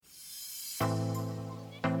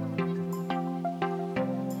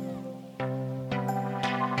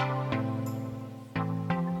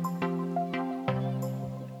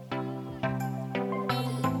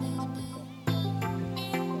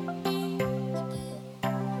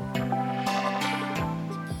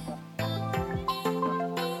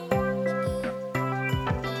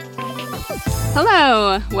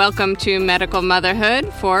Hello! Welcome to Medical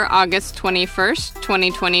Motherhood for August 21st,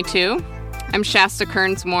 2022. I'm Shasta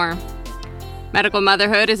Kearns-Moore. Medical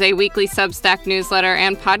Motherhood is a weekly Substack newsletter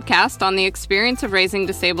and podcast on the experience of raising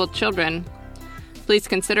disabled children. Please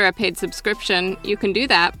consider a paid subscription. You can do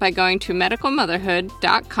that by going to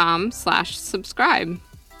medicalmotherhood.com/subscribe.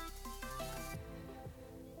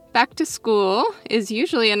 Back to school is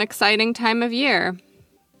usually an exciting time of year.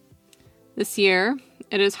 This year,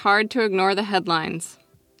 it is hard to ignore the headlines.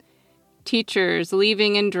 Teachers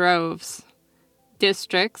leaving in droves.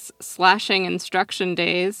 Districts slashing instruction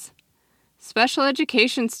days. Special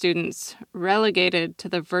education students relegated to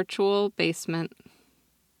the virtual basement.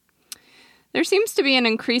 There seems to be an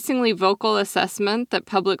increasingly vocal assessment that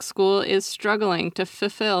public school is struggling to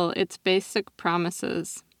fulfill its basic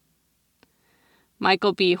promises.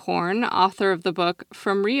 Michael B. Horn, author of the book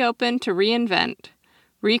From Reopen to Reinvent,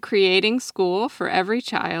 Recreating School for Every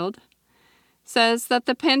Child, says that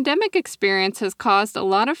the pandemic experience has caused a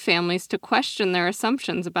lot of families to question their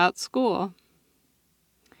assumptions about school.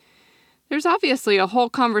 There's obviously a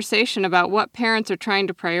whole conversation about what parents are trying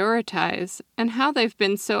to prioritize and how they've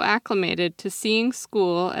been so acclimated to seeing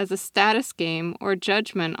school as a status game or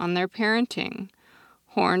judgment on their parenting,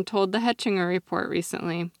 Horn told the Hetchinger Report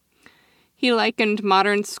recently. He likened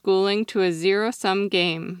modern schooling to a zero-sum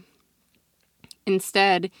game.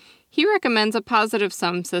 Instead, he recommends a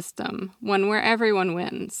positive-sum system, one where everyone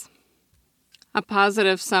wins. A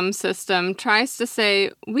positive-sum system tries to say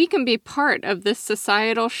we can be part of this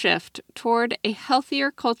societal shift toward a healthier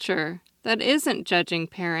culture that isn't judging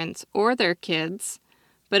parents or their kids,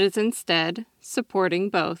 but is instead supporting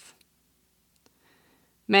both.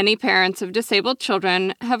 Many parents of disabled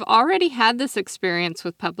children have already had this experience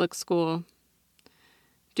with public school.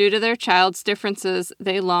 Due to their child's differences,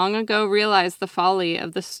 they long ago realized the folly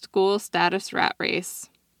of the school status rat race.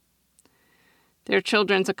 Their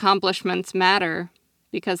children's accomplishments matter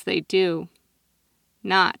because they do,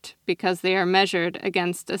 not because they are measured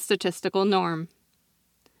against a statistical norm.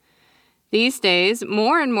 These days,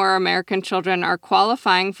 more and more American children are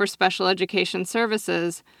qualifying for special education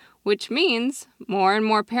services, which means more and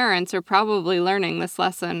more parents are probably learning this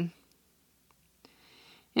lesson.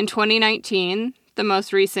 In 2019, the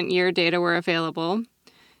most recent year data were available,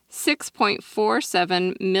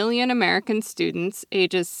 6.47 million American students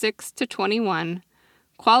ages 6 to 21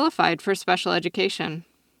 qualified for special education.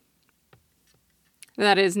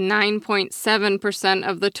 That is 9.7%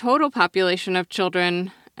 of the total population of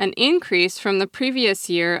children, an increase from the previous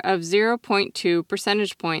year of 0.2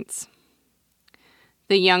 percentage points.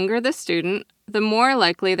 The younger the student, the more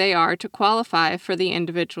likely they are to qualify for the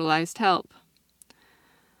individualized help.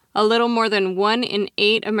 A little more than 1 in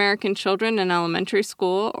 8 American children in elementary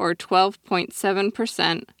school, or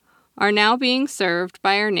 12.7%, are now being served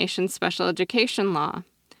by our nation's special education law,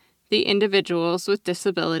 the Individuals with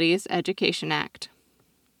Disabilities Education Act.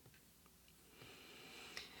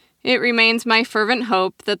 It remains my fervent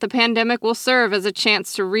hope that the pandemic will serve as a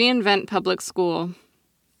chance to reinvent public school.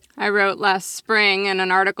 I wrote last spring in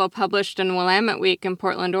an article published in Willamette Week in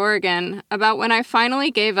Portland, Oregon, about when I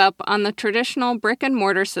finally gave up on the traditional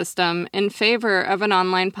brick-and-mortar system in favor of an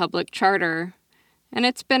online public charter, and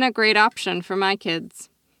it's been a great option for my kids.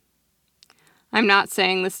 I'm not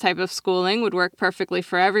saying this type of schooling would work perfectly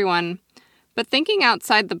for everyone, but thinking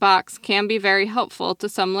outside the box can be very helpful to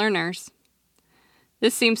some learners.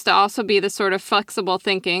 This seems to also be the sort of flexible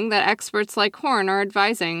thinking that experts like Horn are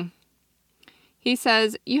advising. He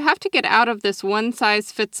says, you have to get out of this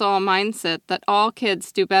one-size-fits-all mindset that all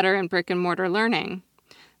kids do better in brick-and-mortar learning,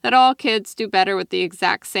 that all kids do better with the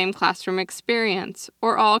exact same classroom experience,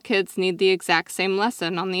 or all kids need the exact same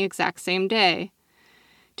lesson on the exact same day,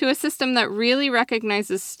 to a system that really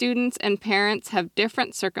recognizes students and parents have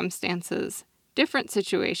different circumstances, different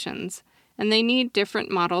situations, and they need different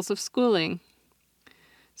models of schooling.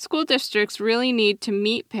 School districts really need to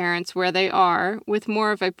meet parents where they are with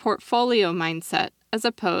more of a portfolio mindset as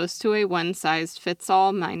opposed to a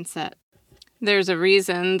one-size-fits-all mindset. There's a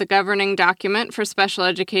reason the governing document for special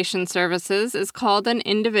education services is called an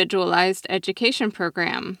Individualized Education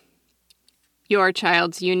Program. Your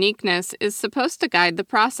child's uniqueness is supposed to guide the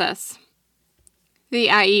process. The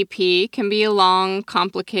IEP can be long,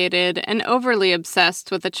 complicated, and overly obsessed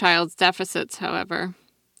with a child's deficits, however.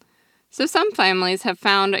 So some families have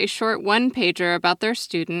found a short one-pager about their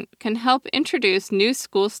student can help introduce new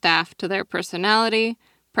school staff to their personality,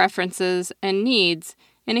 preferences, and needs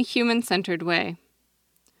in a human-centered way.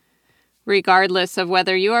 Regardless of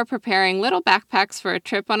whether you are preparing little backpacks for a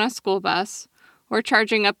trip on a school bus or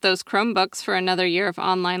charging up those Chromebooks for another year of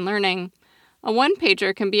online learning, a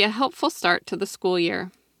one-pager can be a helpful start to the school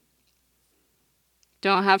year.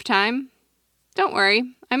 Don't have time? Don't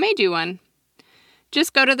worry, I made you one.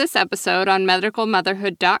 Just go to this episode on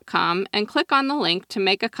medicalmotherhood.com and click on the link to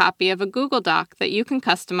make a copy of a Google Doc that you can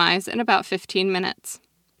customize in about 15 minutes.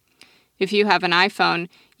 If you have an iPhone,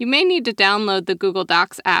 you may need to download the Google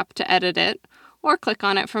Docs app to edit it, or click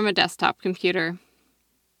on it from a desktop computer.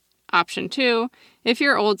 Option 2, if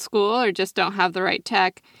you're old school or just don't have the right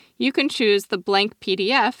tech, you can choose the blank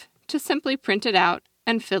PDF to simply print it out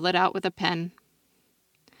and fill it out with a pen.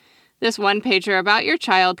 This one-pager about your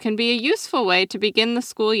child can be a useful way to begin the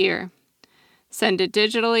school year. Send it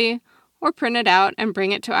digitally, or print it out and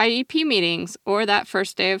bring it to IEP meetings or that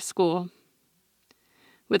first day of school.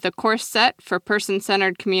 With a course set for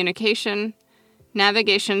person-centered communication,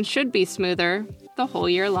 navigation should be smoother the whole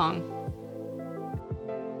year long.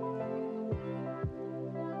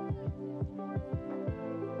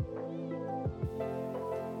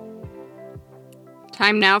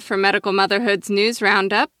 Time now for Medical Motherhood's News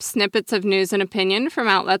Roundup, snippets of news and opinion from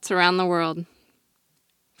outlets around the world.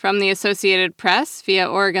 From the Associated Press via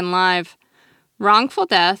Oregon Live, wrongful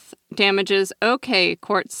death damages okay,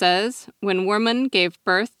 court says, when woman gave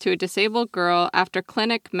birth to a disabled girl after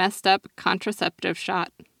clinic messed up contraceptive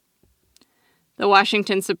shot. The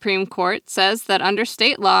Washington Supreme Court says that under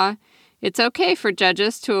state law, it's okay for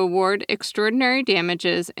judges to award extraordinary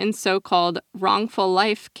damages in so-called wrongful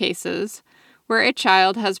life cases, where a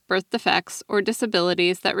child has birth defects or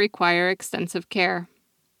disabilities that require extensive care.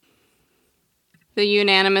 The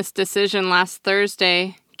unanimous decision last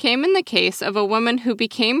Thursday came in the case of a woman who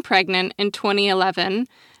became pregnant in 2011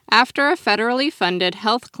 after a federally funded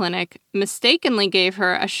health clinic mistakenly gave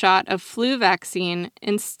her a shot of flu vaccine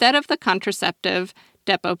instead of the contraceptive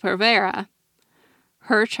Depo-Provera.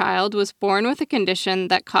 Her child was born with a condition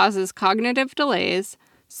that causes cognitive delays,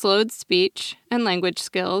 slowed speech and language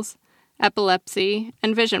skills, epilepsy,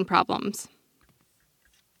 and vision problems.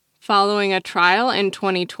 Following a trial in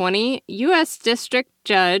 2020, U.S. District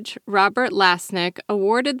Judge Robert Lasnik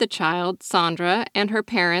awarded the child, Sandra, and her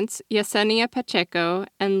parents, Yesenia Pacheco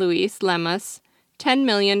and Luis Lemus, $10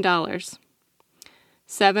 million.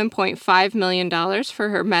 $7.5 million for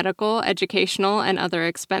her medical, educational, and other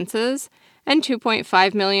expenses, and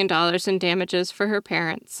 $2.5 million in damages for her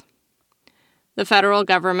parents. The federal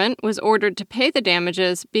government was ordered to pay the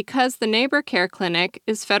damages because the Neighbor Care Clinic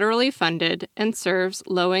is federally funded and serves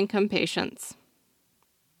low-income patients.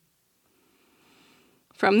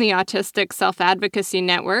 From the Autistic Self-Advocacy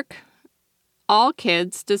Network, all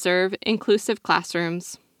kids deserve inclusive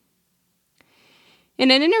classrooms. In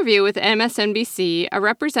an interview with MSNBC, a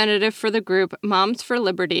representative for the group Moms for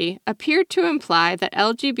Liberty appeared to imply that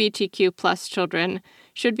LGBTQ+ children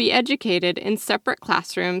should be educated in separate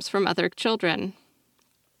classrooms from other children.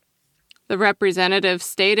 The representative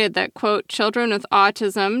stated that, quote, children with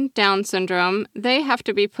autism, Down syndrome, they have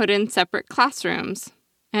to be put in separate classrooms,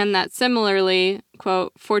 and that similarly,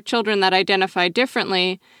 quote, for children that identify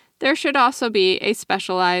differently, there should also be a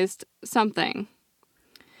specialized something.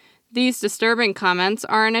 These disturbing comments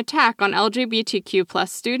are an attack on LGBTQ+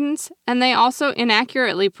 students, and they also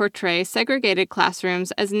inaccurately portray segregated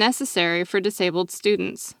classrooms as necessary for disabled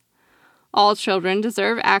students. All children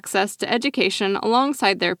deserve access to education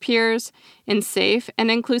alongside their peers in safe and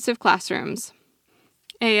inclusive classrooms.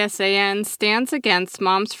 ASAN stands against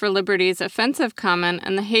Moms for Liberty's offensive comment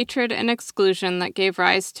and the hatred and exclusion that gave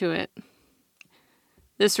rise to it.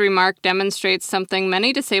 This remark demonstrates something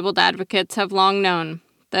many disabled advocates have long known,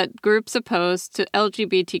 that groups opposed to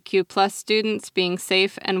LGBTQ+ students being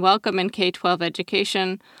safe and welcome in K-12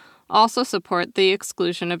 education also support the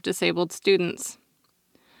exclusion of disabled students.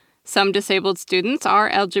 Some disabled students are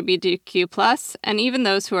LGBTQ+, and even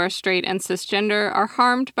those who are straight and cisgender are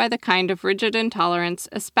harmed by the kind of rigid intolerance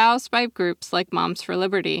espoused by groups like Moms for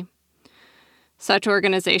Liberty. Such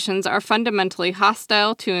organizations are fundamentally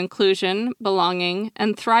hostile to inclusion, belonging,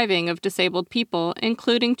 and thriving of disabled people,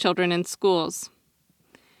 including children in schools.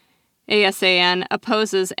 ASAN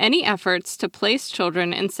opposes any efforts to place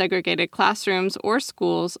children in segregated classrooms or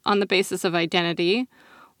schools on the basis of identity,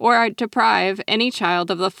 or deprive any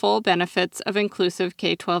child of the full benefits of inclusive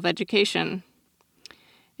K-12 education.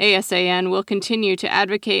 ASAN will continue to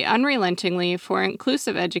advocate unrelentingly for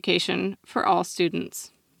inclusive education for all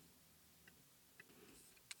students.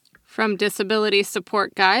 From Disability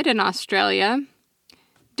Support Guide in Australia,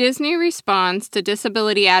 Disney responds to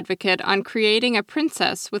disability advocate on creating a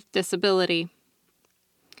princess with disability.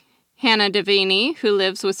 Hannah Davini, who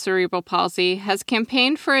lives with cerebral palsy, has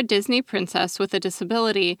campaigned for a Disney princess with a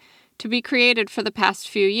disability to be created for the past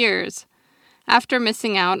few years, after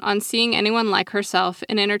missing out on seeing anyone like herself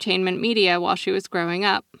in entertainment media while she was growing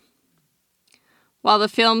up. While the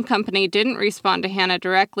film company didn't respond to Hannah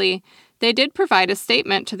directly, they did provide a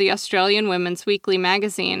statement to the Australian Women's Weekly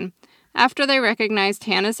magazine after they recognized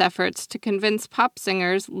Hannah's efforts to convince pop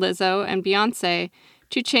singers Lizzo and Beyoncé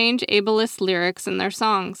to change ableist lyrics in their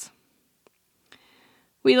songs.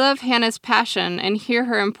 We love Hannah's passion and hear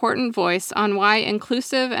her important voice on why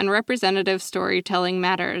inclusive and representative storytelling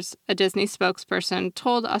matters, a Disney spokesperson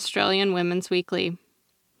told Australian Women's Weekly.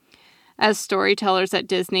 As storytellers at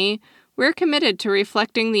Disney, we're committed to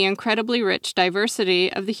reflecting the incredibly rich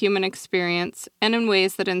diversity of the human experience and in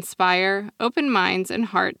ways that inspire, open minds and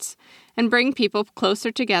hearts, and bring people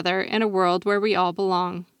closer together in a world where we all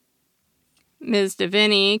belong. Ms.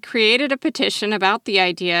 Davini created a petition about the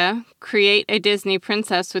idea, Create a Disney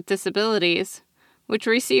Princess with Disabilities, which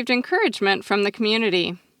received encouragement from the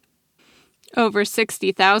community. Over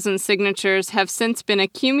 60,000 signatures have since been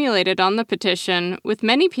accumulated on the petition, with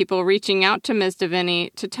many people reaching out to Ms.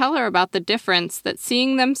 Davini to tell her about the difference that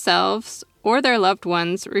seeing themselves or their loved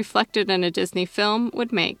ones reflected in a Disney film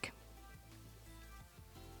would make.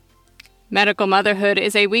 Medical Motherhood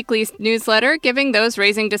is a weekly newsletter giving those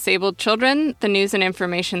raising disabled children the news and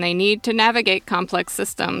information they need to navigate complex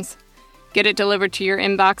systems. Get it delivered to your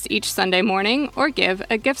inbox each Sunday morning or give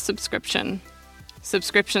a gift subscription.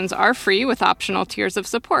 Subscriptions are free with optional tiers of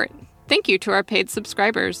support. Thank you to our paid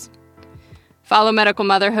subscribers. Follow Medical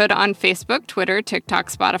Motherhood on Facebook, Twitter, TikTok,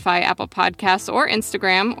 Spotify, Apple Podcasts, or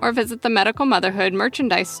Instagram, or visit the Medical Motherhood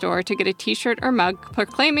merchandise store to get a t-shirt or mug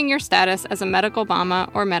proclaiming your status as a medical mama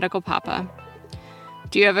or medical papa.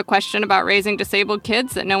 Do you have a question about raising disabled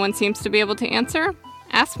kids that no one seems to be able to answer?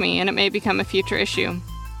 Ask me, and it may become a future issue.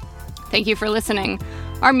 Thank you for listening.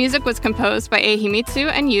 Our music was composed by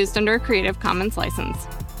Ehimitsu and used under a Creative Commons license.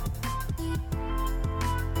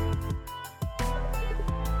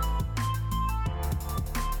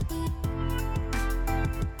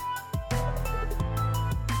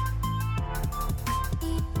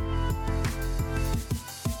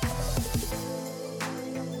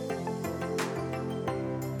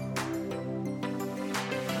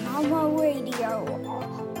 Mama Radio.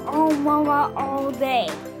 Oh, Mama all day.